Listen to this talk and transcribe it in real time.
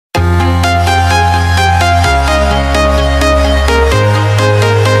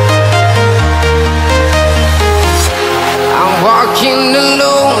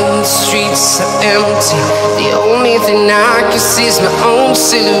sees my own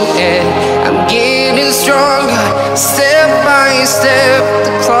silhouette. I'm getting stronger, step by step.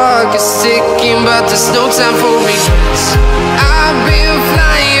 The clock is ticking, but there's no time for me. I've been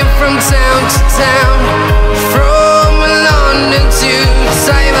flying from town to town, from London to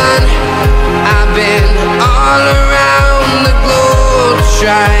Taiwan. I've been all around the globe,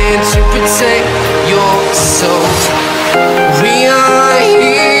 trying to protect your soul. We are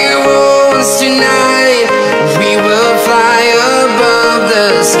heroes tonight. We will fly above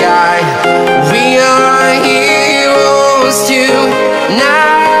the sky. We are heroes tonight.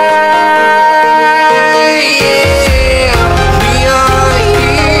 Yeah. We are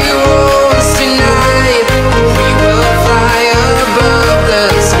heroes tonight. We will fly above the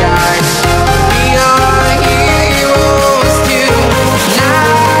sky. We are heroes tonight.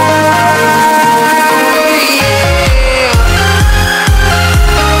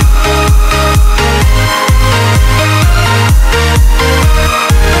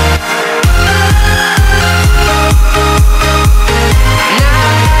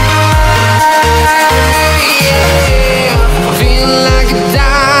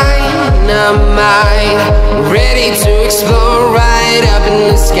 Ready to explode right up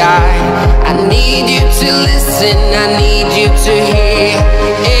in the sky. I need you to listen, I need you to hear,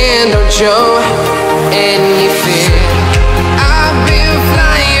 and don't show any fear. I've been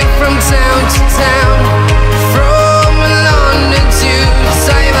flying from town to town.